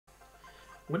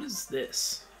What is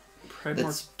this?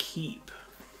 Pridemore Keep.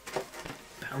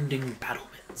 Bounding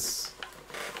battlements.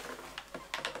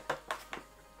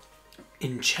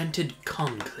 Enchanted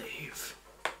Conclave.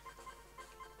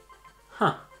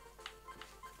 Huh.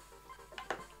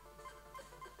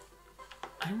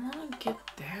 I want to get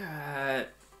that.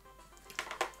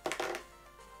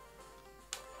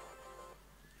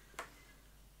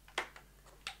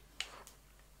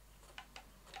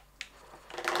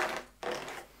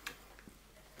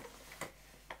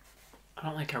 I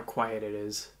don't like how quiet it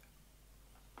is.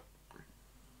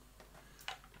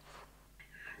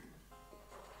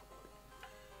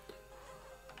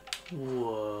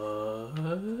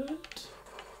 What?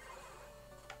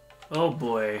 Oh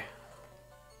boy.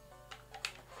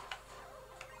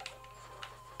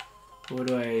 What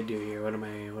do I do here? What am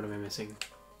I missing?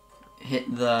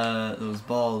 Hit those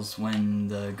balls when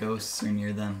the ghosts are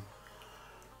near them.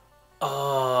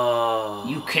 Oh.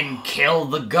 You can kill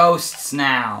the ghosts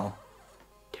now.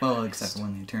 Well, except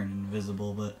when they turn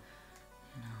invisible, but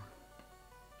you know.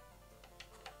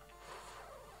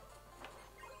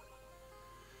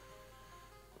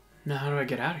 Now how do I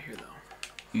get out of here though?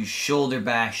 You shoulder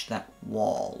bash that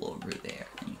wall over there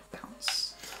and you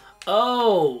bounce.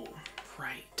 Oh,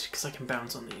 right, because I can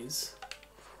bounce on these.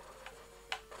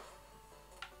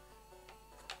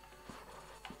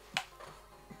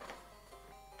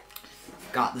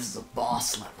 God, this is a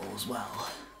boss level as well.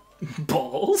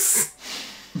 Balls?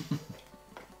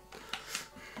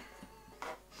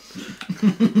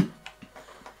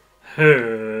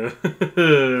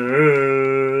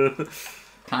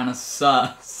 Kinda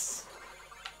sus.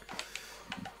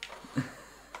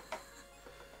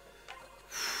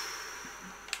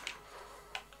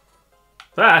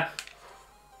 Ah!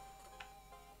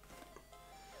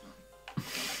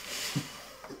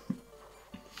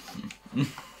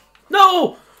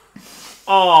 No!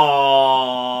 Oh,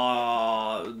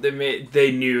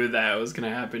 they knew that was gonna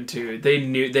happen too.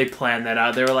 They planned that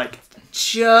out. They were like,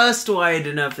 just wide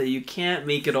enough that you can't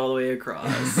make it all the way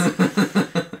across.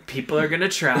 People are gonna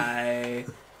try,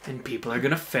 and people are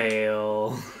gonna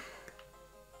fail.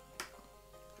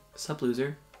 Sup,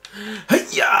 loser?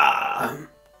 Hi-ya!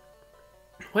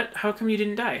 What? How come you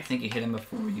didn't die? I think you hit him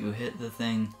before you hit the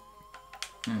thing.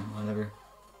 Oh, whatever.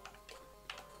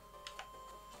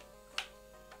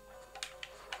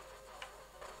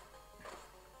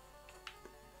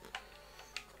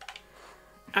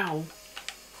 Ow.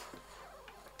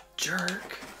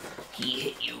 Jerk. He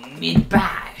hit you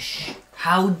mid-bash.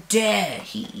 How dare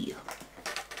he?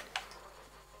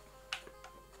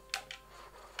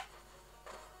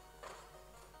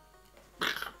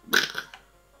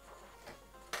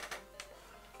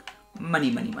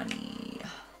 Money, money, money.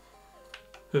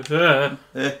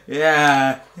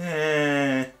 Yeah.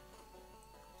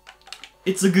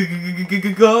 It's a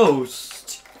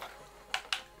ghost.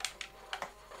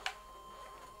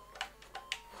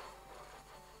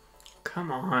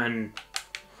 Come on.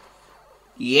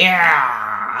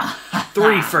 Yeah.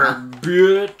 3 for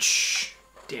bitch.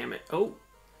 Damn it. Oh.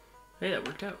 Hey, that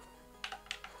worked out.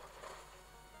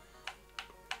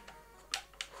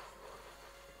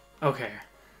 Okay.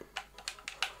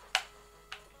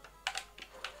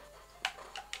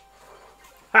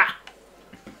 Ha!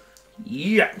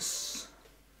 Yes.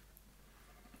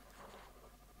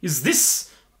 Is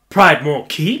this Pridemore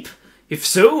Keep? If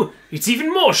so, it's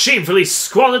even more shamefully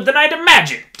squalid than I'd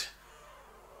imagined.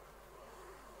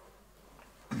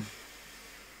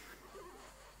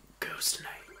 Ghost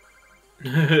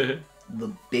Night.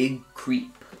 The big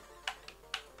creep.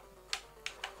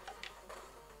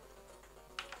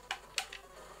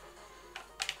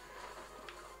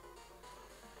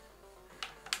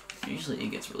 Usually he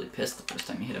gets really pissed the first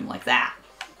time you hit him like that.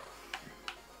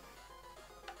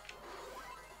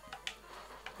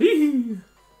 Hee.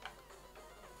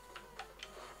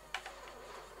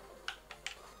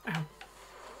 Ow. I'm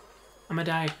gonna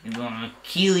die. I'm gonna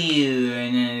kill you,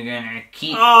 and then I'm gonna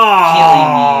keep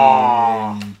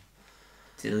killing you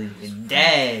till you're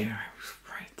dead. I was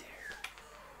right there.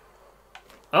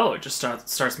 Oh, it just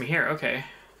starts me here. Okay.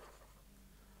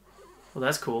 Well,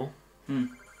 that's cool.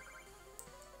 I'm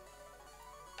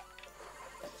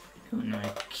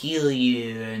gonna kill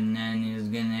you, and then he's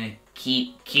gonna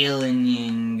keep killing you,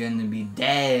 and gonna be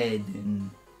dead,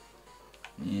 and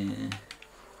yeah.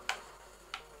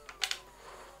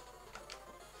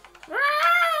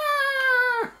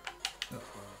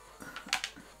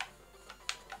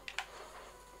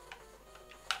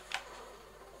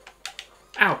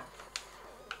 Ow.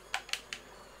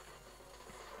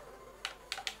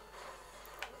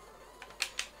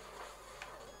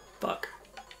 Fuck.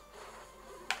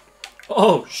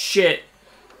 Oh, shit.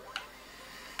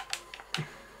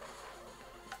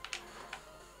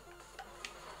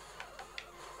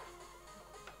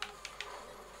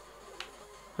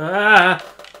 Ah!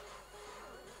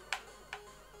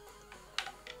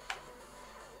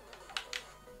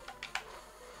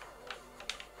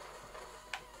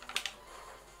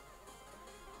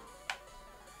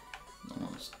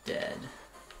 Almost dead.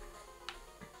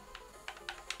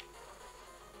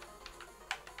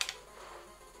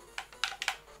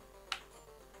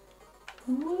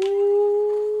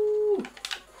 Ooh.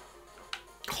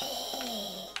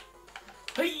 Oh.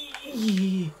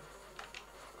 Hey.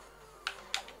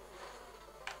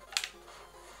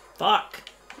 Fuck.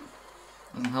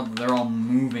 Doesn't help that they're all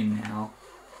moving now.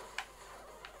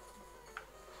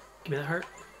 Give me that heart.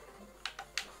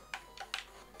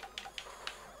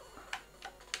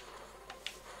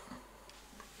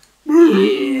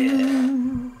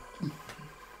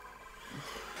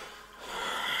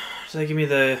 Does that give me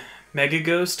the Mega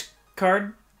Ghost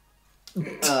card?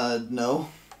 No.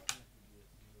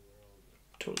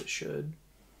 Totally should.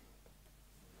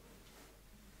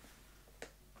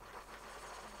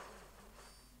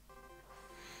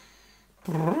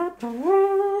 What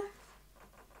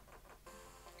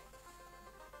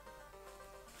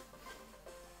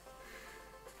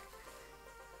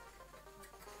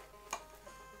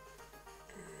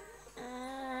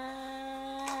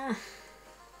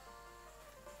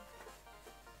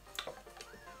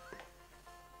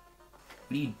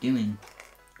are you doing?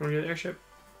 Going to the airship.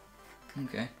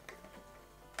 Okay.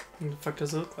 What the fuck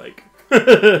does it look like?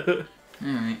 Alright,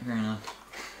 fair enough.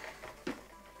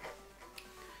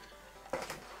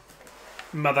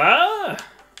 Mother!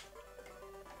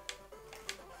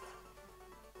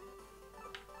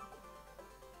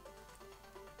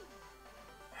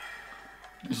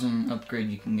 There's an upgrade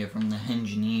you can get from the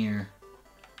engineer.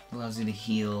 Allows you to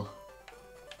heal.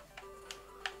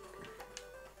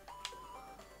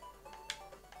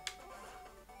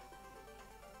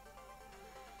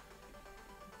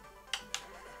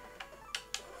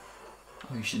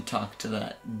 Oh, you should talk to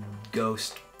that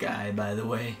ghost guy, by the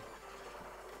way.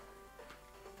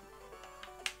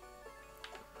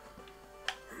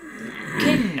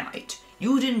 King Knight,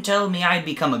 you didn't tell me I'd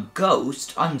become a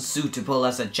ghost, unsuitable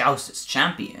as a Joustus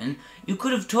champion. You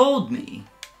could have told me.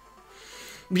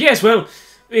 Yes, well,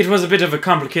 it was a bit of a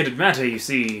complicated matter, you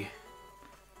see.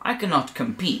 I cannot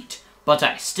compete, but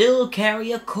I still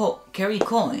carry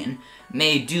coin.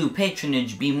 May due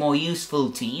patronage be more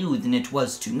useful to you than it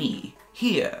was to me.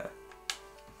 Here.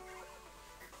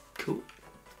 Cool.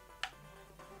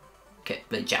 Okay,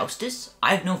 but Joustus,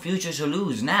 I've no future to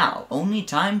lose now, only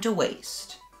time to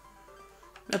waste.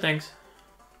 No thanks.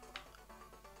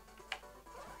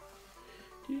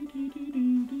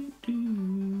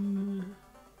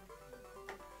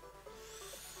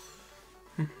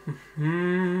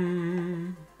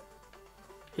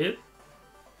 Hip.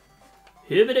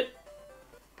 Hip it.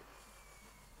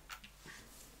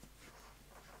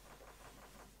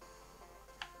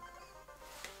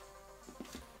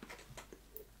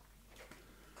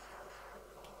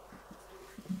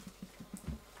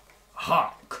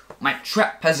 Hark! My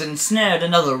trap has ensnared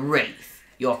another wraith.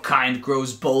 Your kind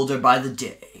grows bolder by the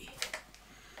day.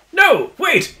 No!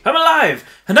 Wait! I'm alive!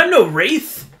 And I'm no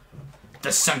wraith!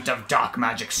 The scent of dark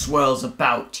magic swirls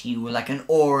about you like an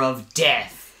aura of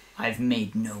death. I've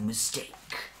made no mistake.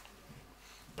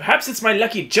 Perhaps it's my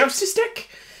lucky Joustus deck?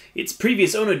 Its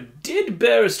previous owner did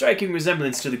bear a striking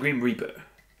resemblance to the Grim Reaper.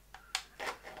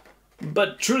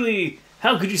 But truly,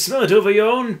 how could you smell it over your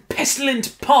own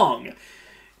pestilent pong?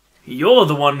 You're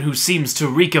the one who seems to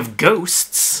reek of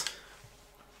ghosts.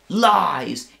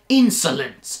 Lies!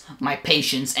 Insolence! My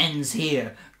patience ends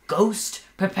here. Ghost,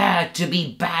 prepare to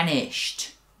be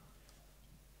banished.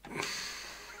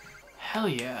 Hell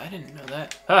yeah, I didn't know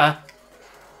that. Ah.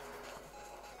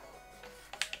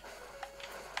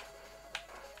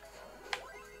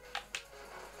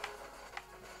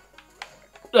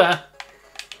 Ah.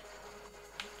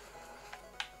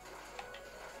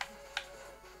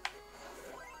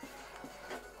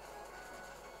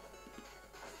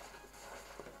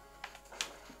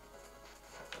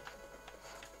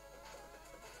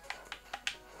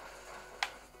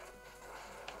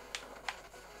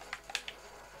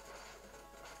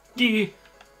 Yeah.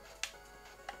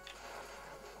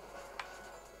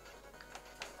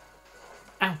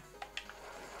 Ow.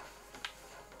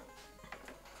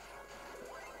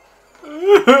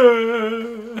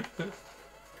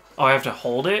 Oh, I have to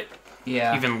hold it?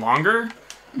 Yeah. Even longer?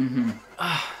 Mm-hmm.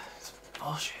 Ah, it's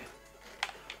bullshit.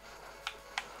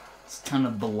 It's a ton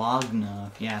of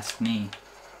Bologna, if you ask me.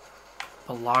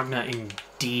 Bologna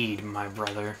indeed, my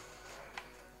brother.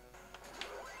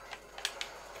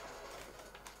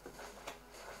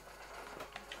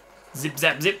 Zip,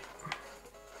 zap, zip.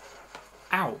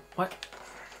 Ow, what?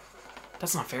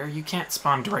 That's not fair. You can't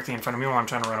spawn directly in front of me while I'm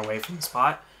trying to run away from the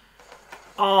spot.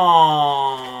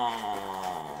 Oh.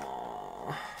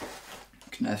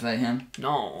 Can I fight him?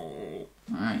 No.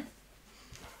 Alright.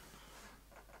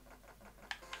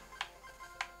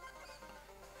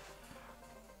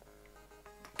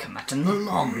 Come out in the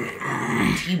long way.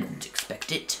 He won't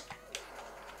expect it.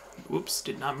 Whoops,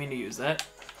 did not mean to use that.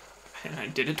 And I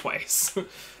did it twice.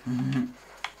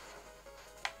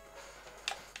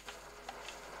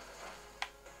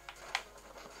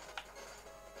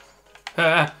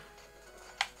 Ah.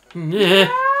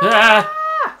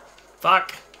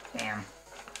 Fuck. Damn.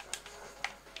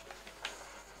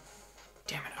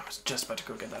 Damn it, I was just about to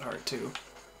go get that heart too.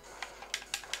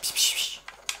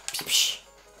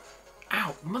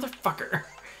 Ow, motherfucker.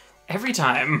 Every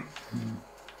time.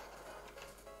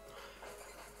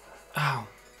 Ow.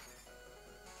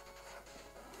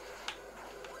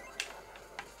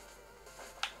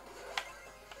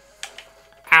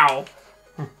 Ow.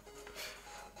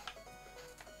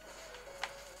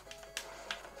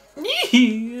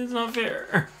 It's not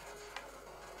fair.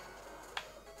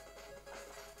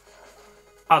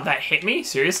 Oh, that hit me?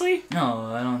 Seriously? No,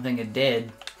 I don't think it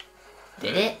did.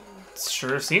 Did it?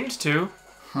 Sure seemed to.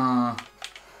 Huh.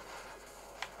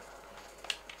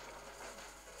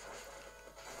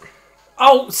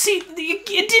 Oh, see, it did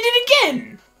it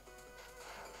again!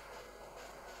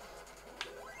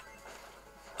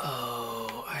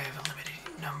 Oh, I have a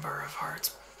limited number of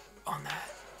hearts on that.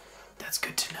 That's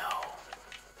good to know.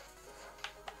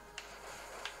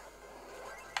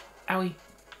 Owie.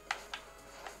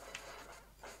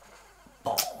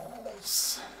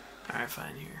 Balls. Alright,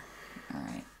 fine, here.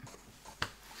 Alright.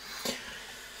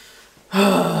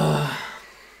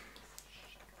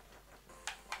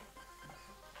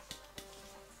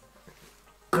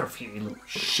 Good for you, little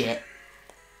shit.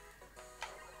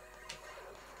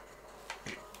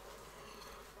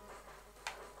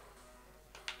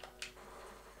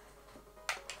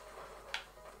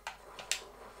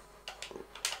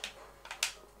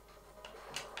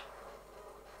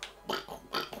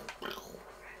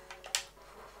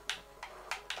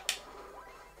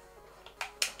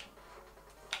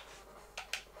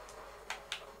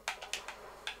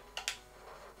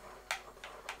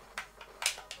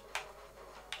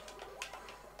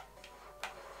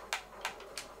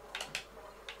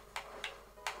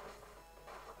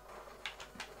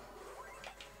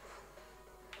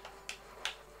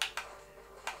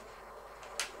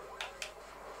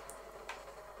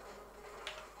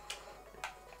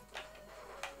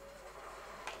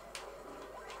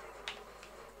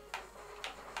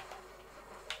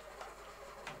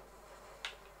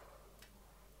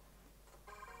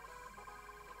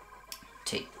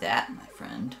 Take that, my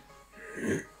friend.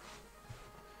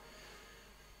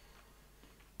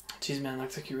 Jeez, man,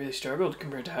 looks like you really struggled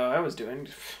compared to how I was doing.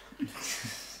 Dude,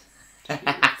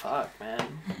 fuck, man.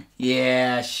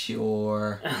 Yeah,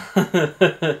 sure.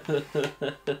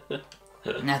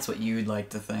 And that's what you'd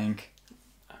like to think.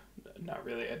 Not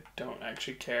really, I don't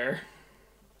actually care.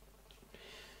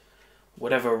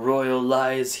 Whatever royal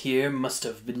lies here must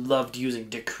have been loved using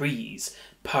decrees.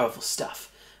 Powerful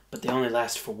stuff, but they only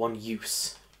last for one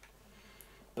use.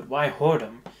 But why hoard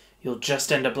 'em? You'll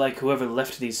just end up like whoever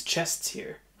left these chests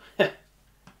here.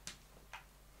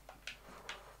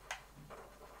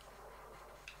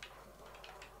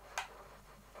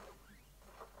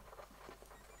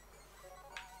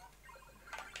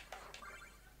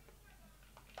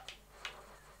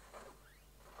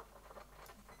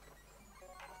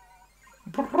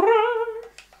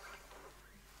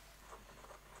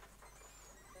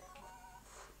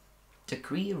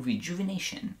 Decree of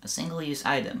Rejuvenation. A single-use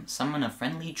item. Summon a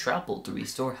friendly Trouble to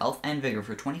restore health and vigor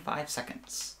for 25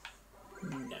 seconds.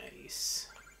 Nice.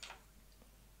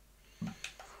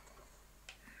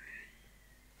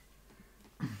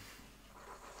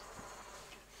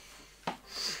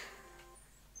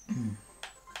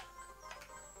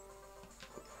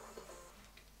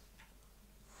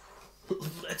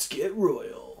 Let's get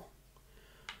royal.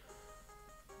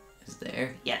 Is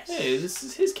there? Yes. Hey, this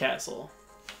is his castle.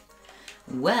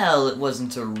 Well, it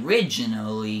wasn't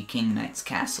originally King Knight's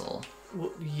castle.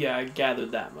 Well, yeah, I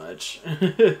gathered that much.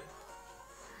 And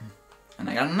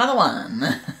I got another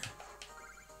one.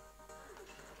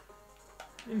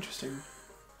 Interesting.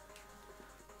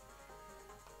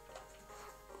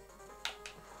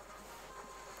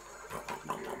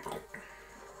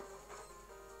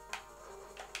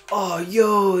 Oh,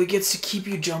 yo, it gets to keep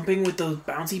you jumping with those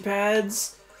bouncy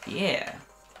pads? Yeah.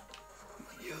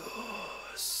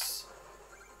 Yes.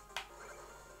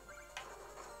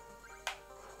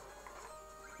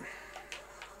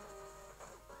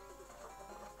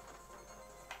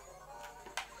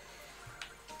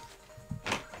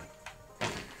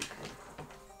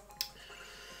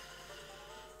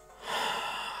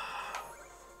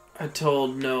 I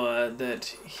told Noah that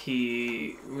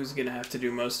he was gonna have to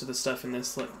do most of the stuff in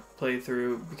this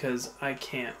playthrough because I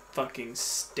can't fucking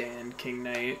stand King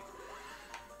Knight.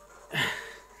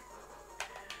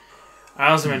 I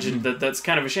also mentioned that that's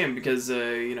kind of a shame because,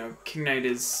 you know, King Knight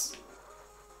is...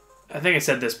 I think I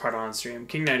said this part on stream.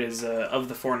 King Knight is, of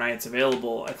the 4 knights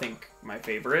available, I think my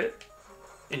favorite.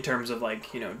 In terms of,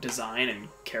 like, you know, design and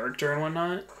character and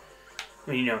whatnot. I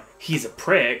mean, you know, he's a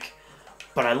prick,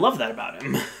 but I love that about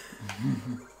him.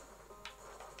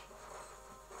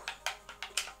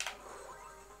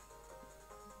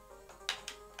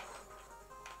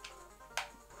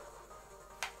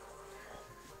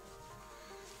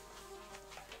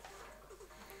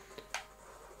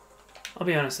 I'll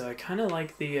be honest though, I kind of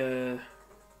like the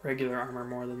regular armor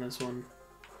more than this one.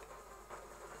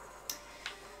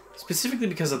 Specifically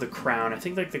because of the crown. I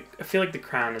think like I feel like the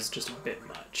crown is just a bit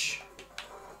much.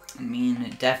 I mean,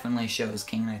 it definitely shows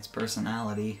King Knight's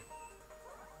personality.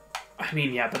 I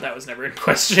mean, yeah, but that was never in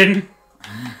question.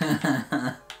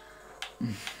 I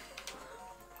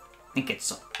think it's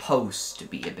supposed to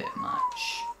be a bit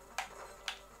much.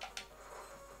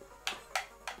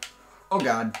 Oh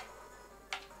god.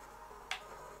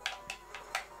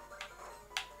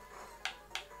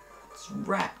 It's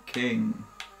Rat King.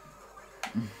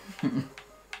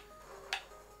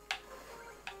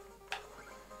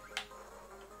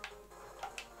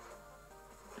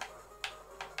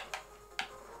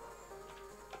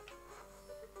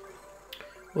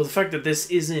 Well, the fact that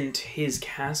this isn't his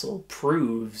castle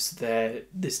proves that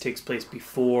this takes place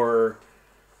before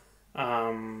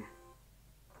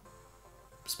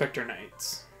Spectre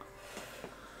Knights.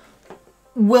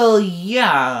 Well,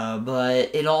 yeah,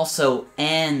 but it also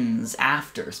ends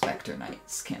after Spectre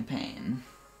Knight's campaign.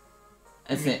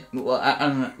 I think, well, I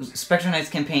don't know, Spectre Knight's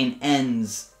campaign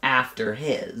ends after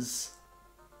his.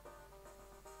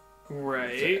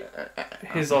 Right.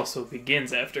 His also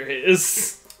begins after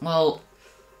his.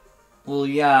 Well,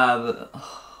 yeah, but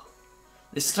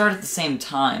they start at the same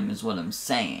time is what I'm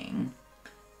saying.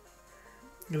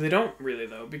 They don't really,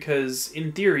 though, because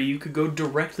in theory you could go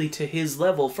directly to his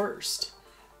level first.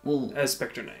 Well, as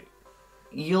Spectre Knight.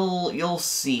 You'll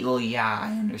see. Well, yeah,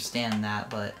 I understand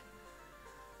that, but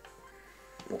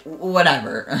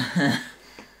whatever.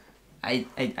 I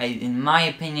in my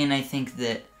opinion, I think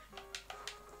that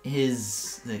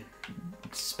the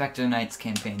Spectre Knight's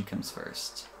campaign comes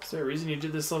first. Is there a reason you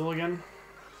did this level again?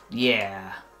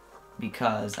 Yeah,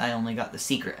 because I only got the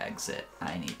secret exit.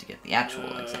 I need to get the actual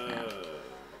exit now.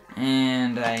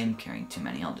 And I'm carrying too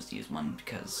many. I'll just use one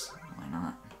because why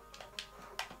not?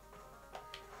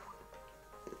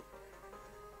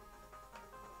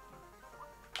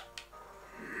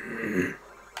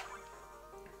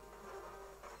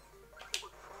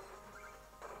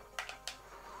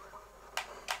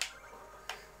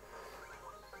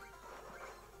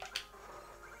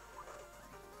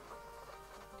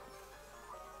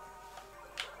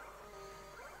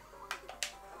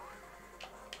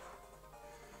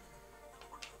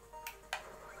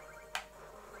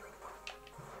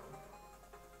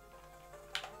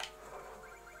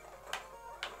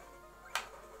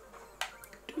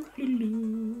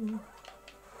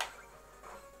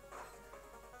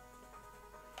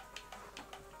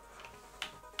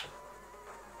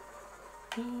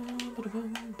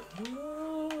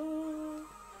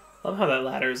 Love how that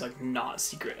ladder is like not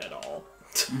secret at all.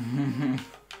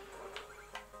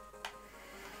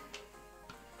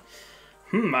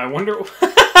 I wonder.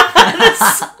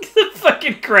 The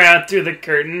fucking crowd through the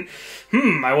curtain.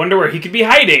 I wonder where he could be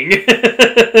hiding.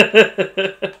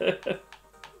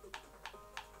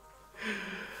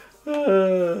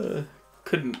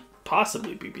 Couldn't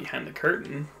possibly be behind the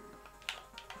curtain.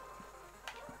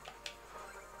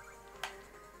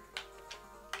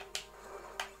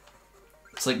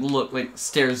 It's like, look, like,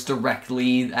 stares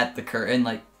directly at the curtain,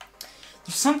 like,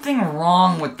 there's something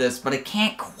wrong with this, but I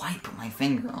can't quite put my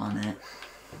finger on it.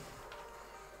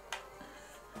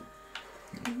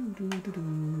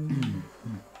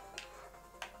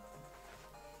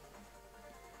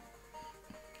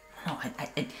 No,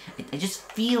 I just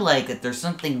feel like that there's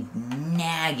something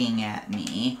nagging at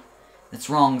me that's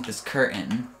wrong with this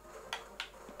curtain.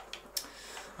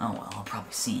 Oh well, I'll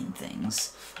probably seeing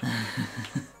things.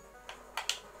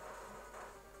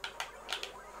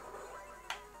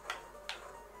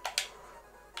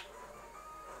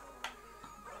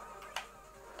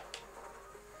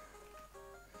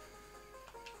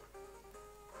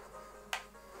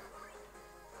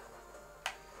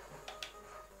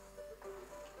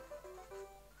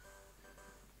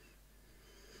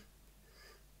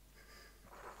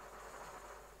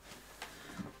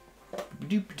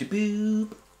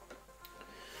 Doop-de-boop.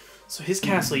 So his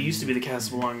castle used to be the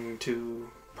castle belonging to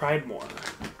Pridemore.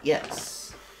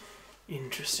 Yes.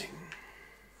 Interesting.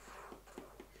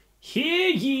 Hear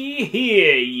ye,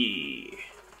 hear ye.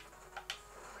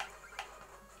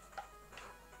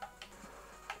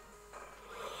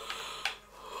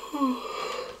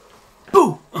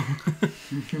 Boo!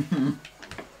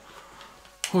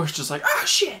 Horse just like, ah,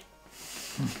 shit!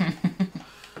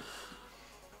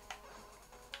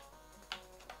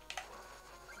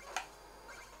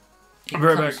 I'll be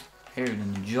right back. Prepared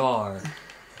in the jar.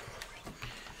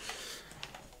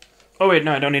 Oh wait,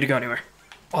 no, I don't need to go anywhere.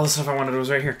 All the stuff I wanted was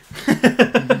right here.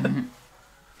 Can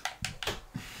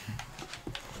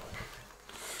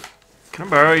I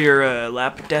borrow your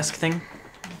lap desk thing?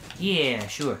 Yeah,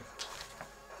 sure.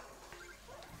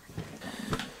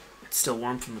 It's still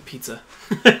warm from the pizza.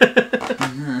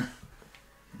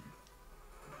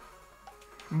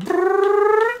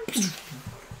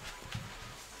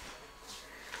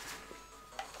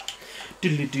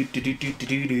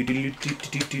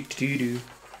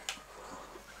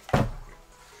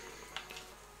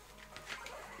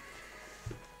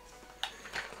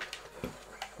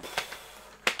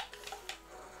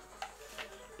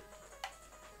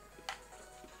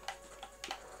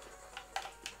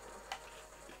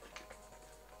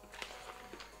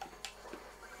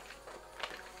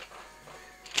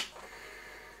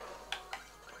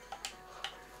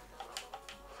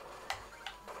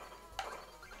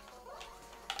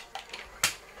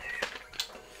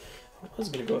 I was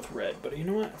gonna go with red, but you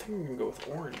know what? I think I'm gonna go with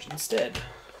orange instead.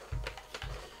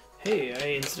 Hey,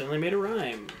 I incidentally made a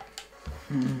rhyme.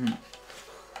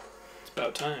 It's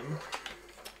about time.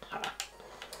 Ha.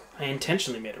 I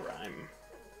intentionally made a rhyme.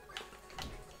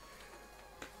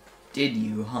 Did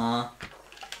you, huh?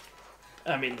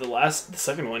 I mean, the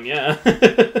second one, yeah.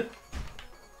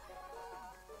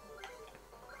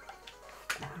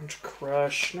 Orange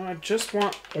Crush. No, I just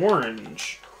want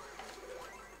orange.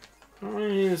 I don't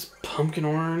want any of this pumpkin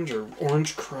orange or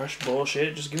orange crush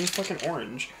bullshit. Just give me fucking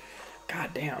orange. God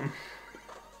damn.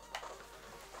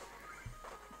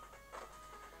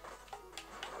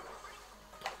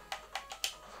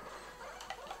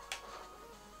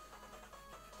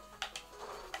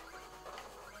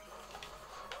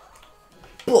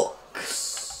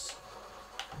 Books.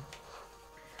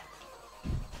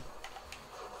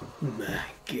 My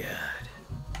God.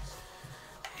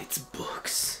 It's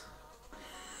books.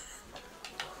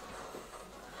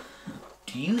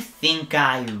 Do you think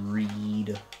I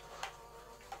read?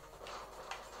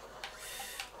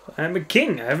 I'm a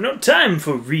king. I have no time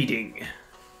for reading.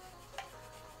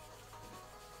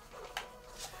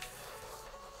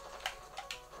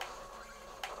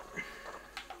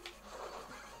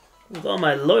 With all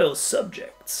my loyal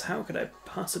subjects, how could I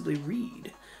possibly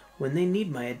read when they need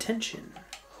my attention?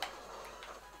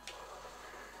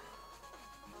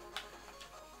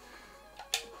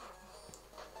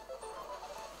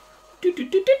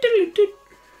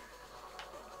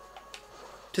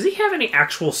 Does he have any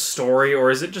actual story, or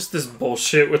is it just this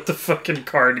bullshit with the fucking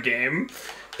card game?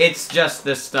 It's just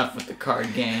this stuff with the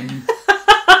card game.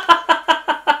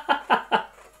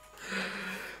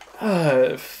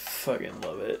 I fucking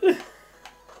love it.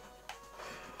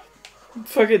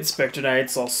 Fucking Spectre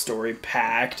Knight's all story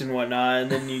packed and whatnot,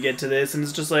 and then you get to this, and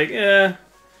it's just like, eh.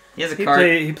 He has a card.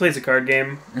 He plays a card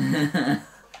game.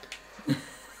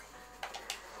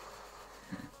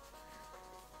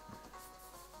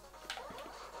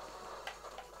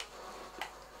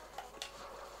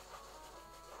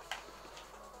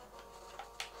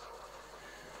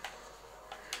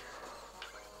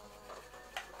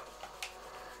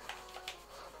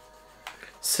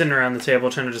 Sitting around the table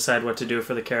trying to decide what to do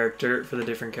for the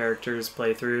different characters'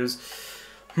 playthroughs.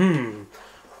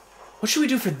 What should we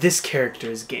do for this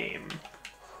character's game?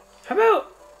 How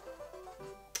about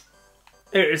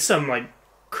it's some like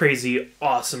crazy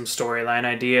awesome storyline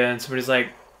idea, and somebody's like,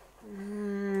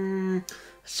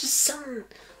 it's just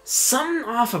something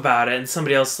off about it, and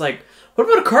somebody else is like, what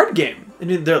about a card game?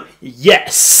 And they're like,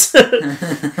 yes.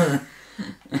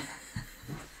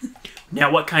 Now,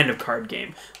 what kind of card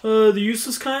game? The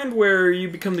useless kind, where you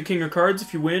become the king of cards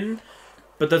if you win,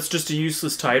 but that's just a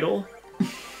useless title?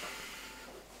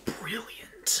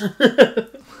 Brilliant.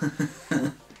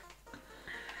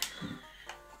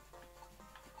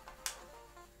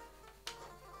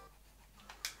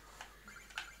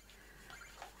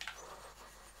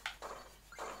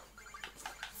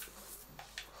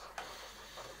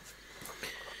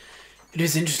 It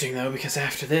is interesting, though, because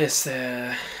after this,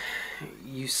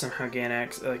 you somehow gain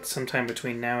access, like sometime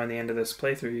between now and the end of this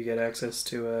playthrough, you get access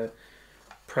to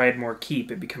Pridemore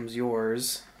Keep. It becomes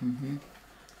yours.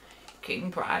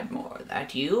 King Pridemore,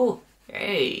 that you?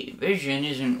 Hey, vision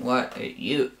isn't what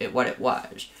it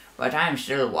was, but I'm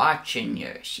still watching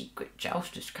your secret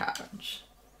justice cards.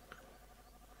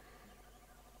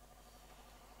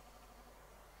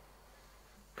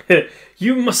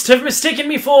 You must have mistaken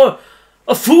me for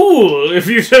a fool if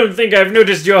you don't think I've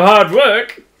noticed your hard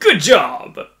work. Good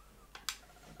job!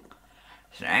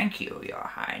 Thank you, Your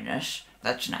Highness.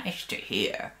 That's nice to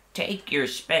hear. Take your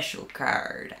special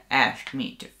card. Asked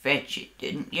me to fetch it,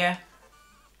 didn't ya?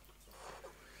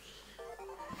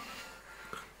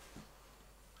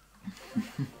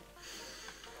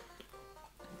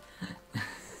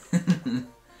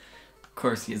 Of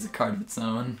course he has a card of its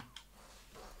own.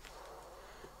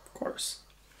 Of course.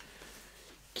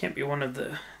 Can't be one of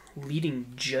the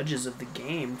leading judges of the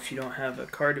game if you don't have a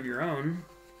card of your own.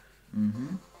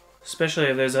 Mm-hmm. Especially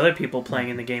if there's other people playing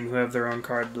in the game who have their own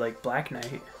card, like Black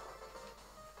Knight.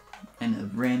 And a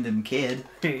random kid.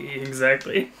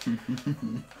 Exactly.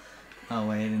 Oh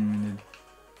wait, I didn't mean to...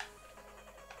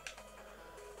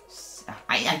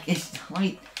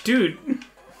 wait. Dude.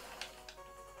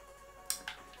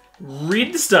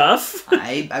 Read the stuff.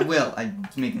 I will. I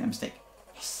was making a mistake.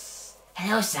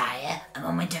 Hello, sire. A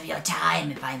moment of your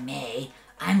time, if I may.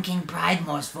 I'm King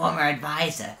Pridemore's former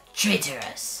advisor,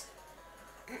 Traitorous.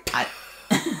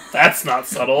 That's not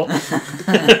subtle.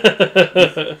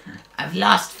 I've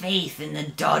lost faith in the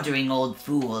doddering old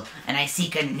fool, and I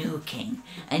seek a new king.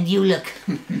 And you look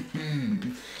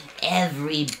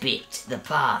every bit the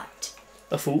part.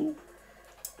 A fool?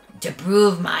 To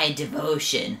prove my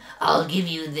devotion, I'll give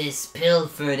you this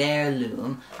pilfered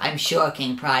heirloom. I'm sure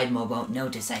King Pridemore won't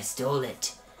notice I stole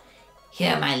it.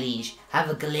 Here, my liege, have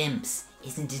a glimpse.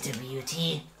 Isn't it a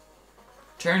beauty?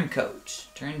 Turncoat.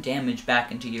 Turn damage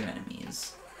back into your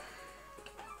enemies.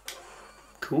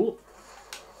 Cool.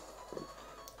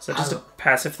 Is that just a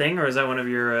passive thing, or is that one of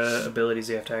your abilities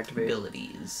you have to activate?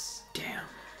 Abilities. Damn.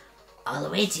 I'll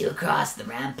await you across the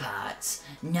ramparts.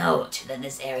 Note that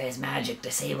this area's magic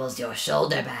disables your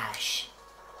shoulder bash.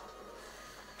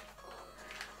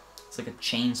 It's like a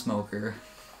chain smoker.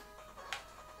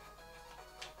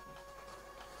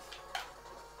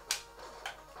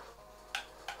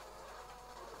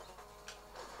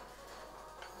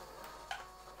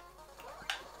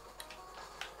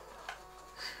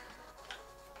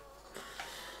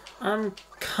 I'm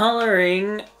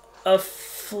coloring a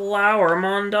flower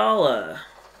mandala.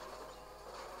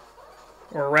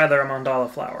 Or rather, a mandala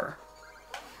flower.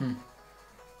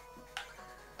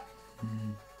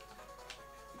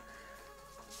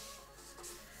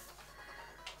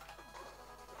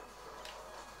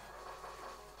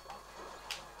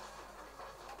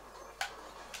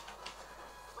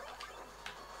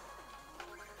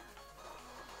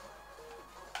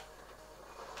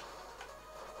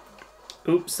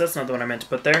 Oops, that's not the one I meant to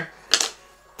put there.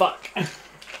 Fuck.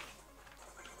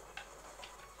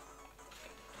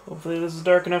 Hopefully this is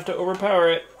dark enough to overpower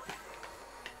it.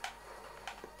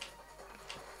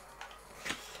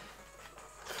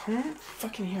 Come on,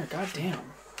 fucking here, goddamn.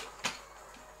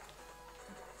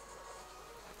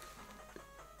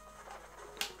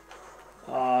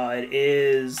 Aw, it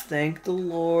is. Thank the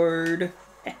Lord.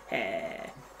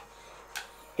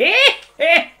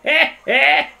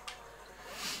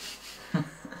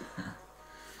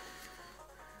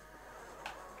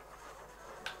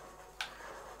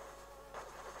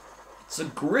 It's a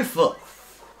griffa.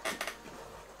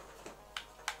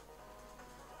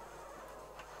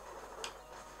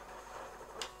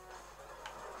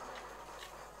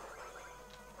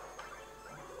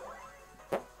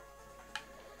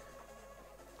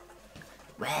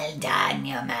 Well done,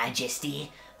 your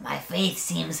majesty. My faith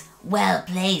seems well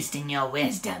placed in your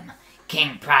wisdom.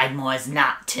 King Pridemore's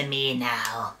not to me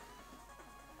now.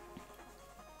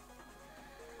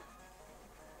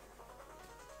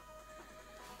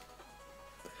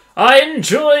 I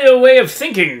enjoy your way of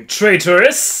thinking,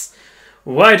 traitorous.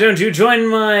 Why don't you join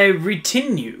my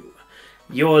retinue?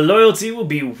 Your loyalty will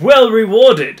be well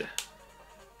rewarded.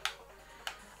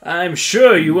 I'm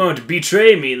sure you won't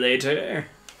betray me later.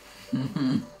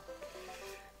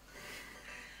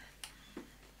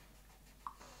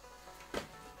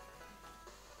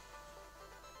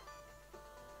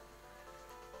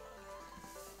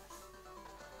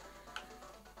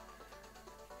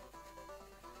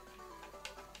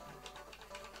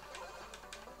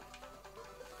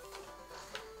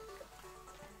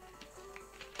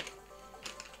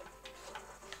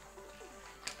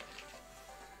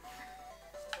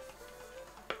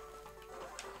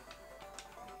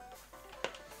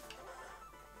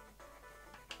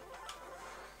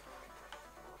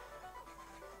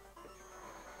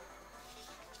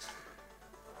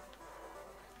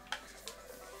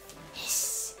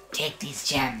 Take these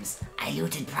gems. I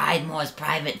looted Pridemore's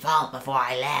private vault before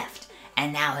I left,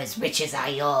 and now his riches are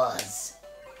yours.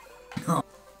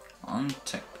 On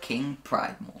to King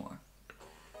Pridemore.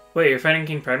 Wait, you're fighting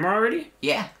King Pridemore already?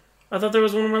 Yeah. I thought there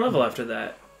was one more level after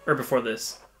that. Or before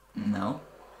this. No.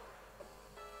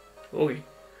 Okay.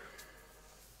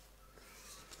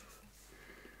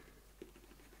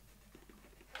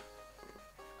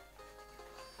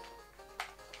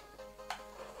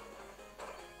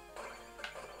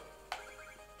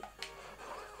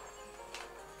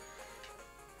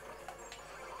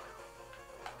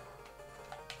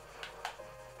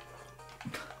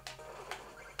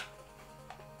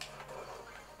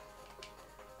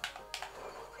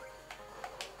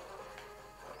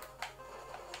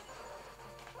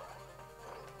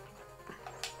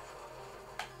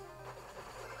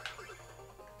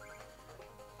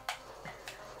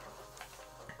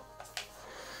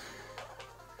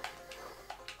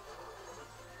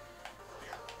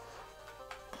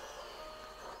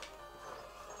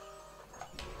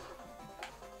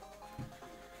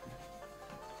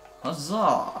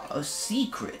 Huzzah! A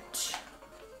secret.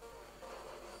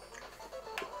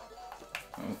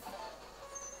 Oh.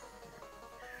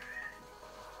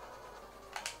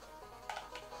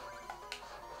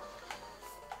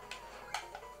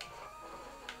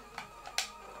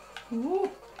 Ooh.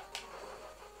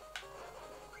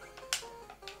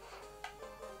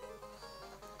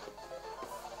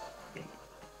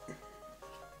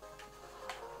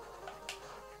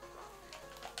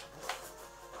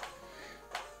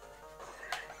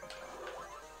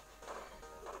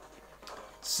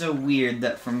 So weird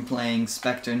that from playing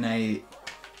Spectre Knight,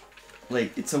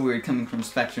 like, it's so weird coming from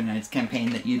Spectre Knight's campaign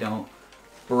that you don't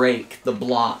break the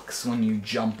blocks when you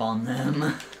jump on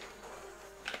them.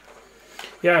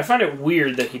 Yeah, I find it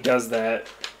weird that he does that,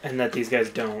 and that these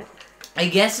guys don't. I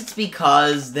guess it's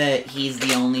because that he's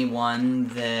the only one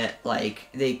that, like,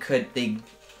 they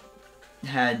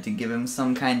had to give him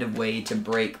some kind of way to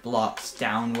break blocks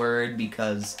downward,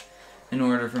 because in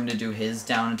order for him to do his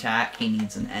down attack, he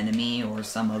needs an enemy or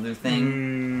some other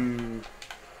thing.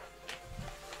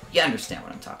 You understand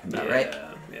what I'm talking about, right?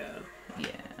 Yeah. Yeah.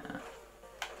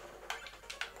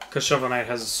 Because Shovel Knight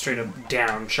has a straight up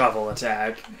down shovel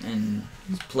attack. And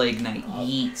Plague Knight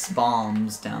yeets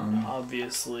bombs down.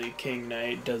 Obviously, King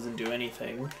Knight doesn't do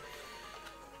anything.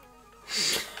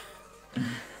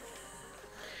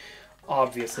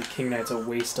 Obviously, King Knight's a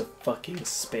waste of fucking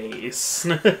space.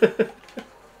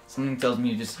 Something tells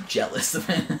me you're just jealous of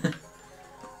him.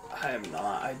 I'm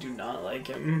not. I do not like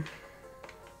him.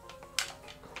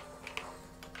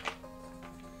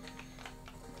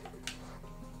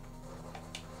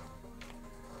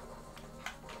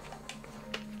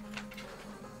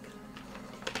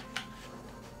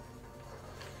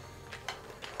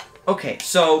 Okay,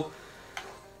 so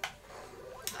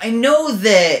I know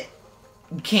that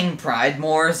King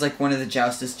Pridemore is like one of the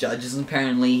Joustus judges, and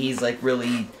apparently he's like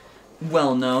really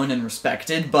well known and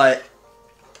respected, but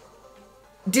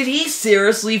did he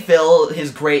seriously fill his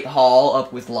great hall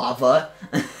up with lava?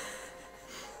 I'm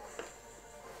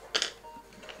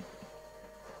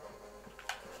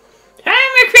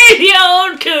a crazy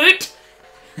old coot!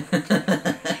 I'm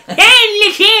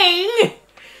the king!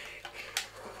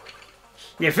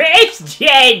 The first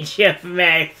judge of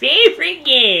my favorite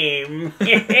game!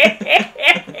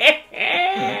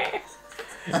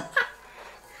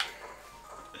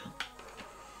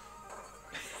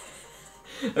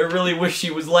 I really wish he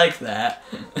was like that.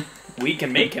 We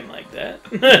can make him like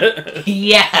that.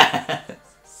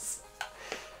 Yes!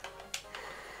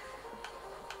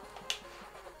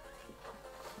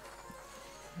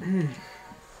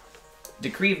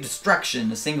 Decree of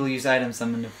Destruction. A single-use item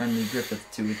summoned a friendly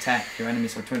Griffith to attack your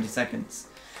enemies for 20 seconds.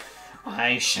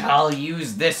 I shall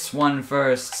use this one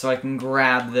first, so I can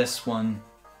grab this one.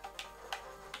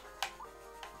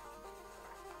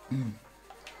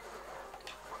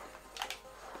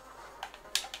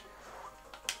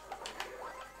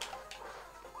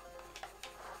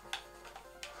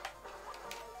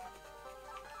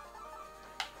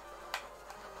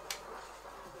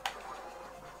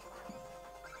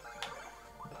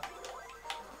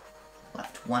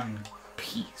 Left one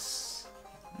piece.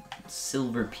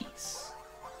 Silver piece.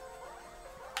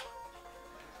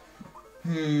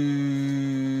 No,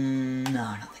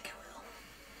 I don't think I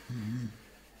will.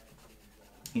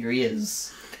 Here he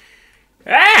is.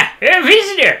 Ah, a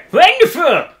visitor!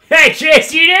 Wonderful! I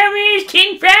trust you know me as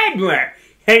King Pridemore,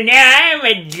 and now I'm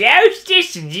a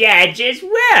Joustus judge as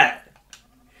well.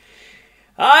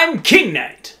 I'm King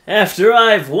Knight. After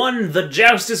I've won the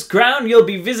Joustus crown, you'll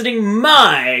be visiting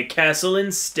my castle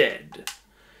instead.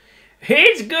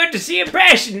 It's good to see a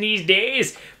passion these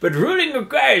days, but ruling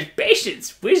requires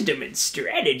patience, wisdom, and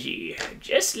strategy,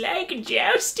 just like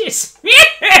justice.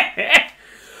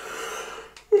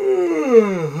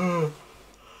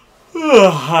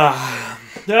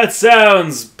 That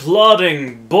sounds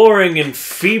plodding, boring, and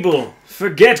feeble.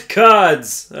 Forget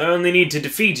cards. I only need to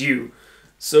defeat you,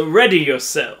 so ready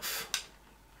yourself.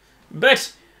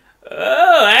 But,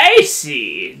 oh, I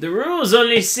see. The rules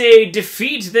only say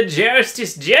defeat the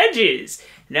justice judges,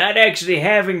 not actually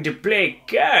having to play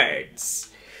cards.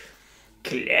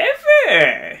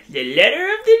 Clever. The letter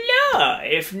of the law,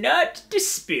 if not the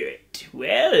spirit.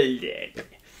 Well then,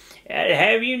 I'll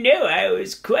have you know I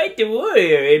was quite the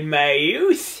warrior in my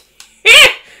youth.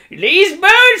 These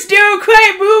bones don't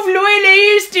quite move the way they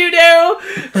used to, though.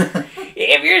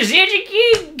 If you're such a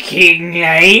king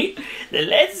knight, then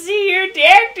let's see your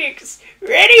tactics.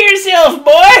 Ready yourself,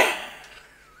 boy.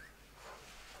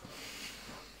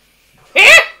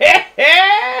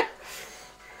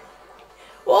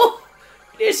 Oh,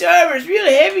 this armor's real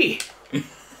heavy.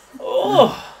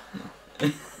 Oh,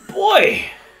 boy.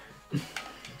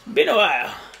 It's been a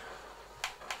while.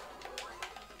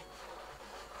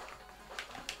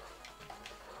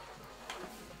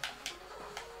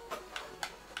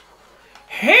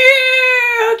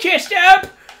 Hey, can't stop.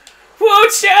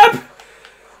 Won't stop.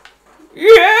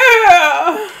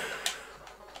 Yeah.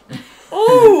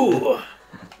 Ooh.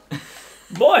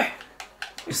 Boy,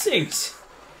 this thing's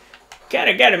kind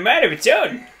of got a mind of its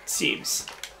own, it seems.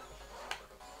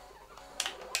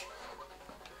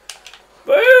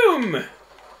 Boom.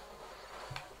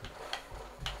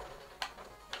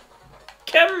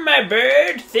 Come, my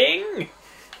bird thing.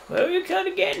 What were you called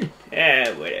again?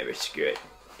 Ah, whatever, screw it.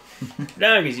 As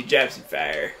long as you drop some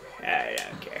fire, I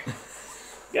don't care.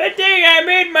 Good thing I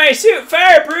made my suit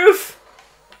fireproof.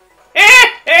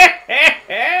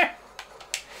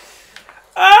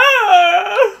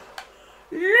 Oh,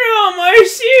 no, my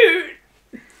suit.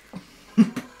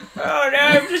 Oh, now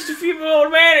I'm just a feeble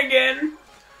old man again.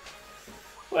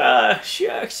 Well,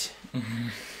 shucks.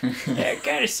 That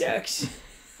kind of sucks.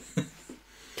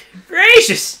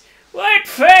 Gracious! What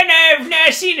fun! I have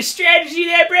not seen a strategy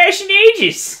that brash in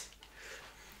ages.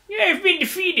 You have been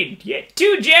defeated, yet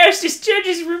 2 justice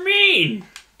judges remain.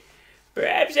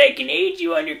 Perhaps I can aid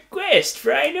you on your quest,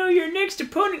 for I know your next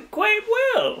opponent quite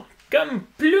well. Come,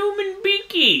 Plume and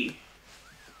Beaky.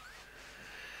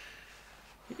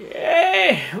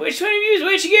 Yeah, which one of you is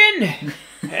which again?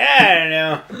 I don't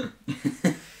know.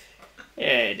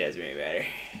 Yeah, it doesn't really matter.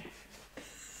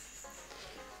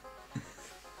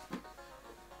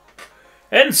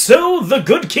 And so the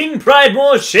good King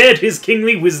Pridemore shared his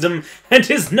kingly wisdom and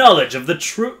his knowledge of the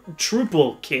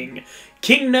Truple King.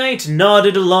 King Knight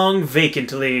nodded along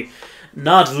vacantly,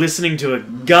 not listening to a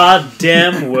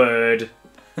goddamn word.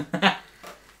 It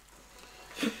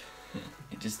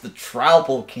is the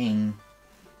Trouble King.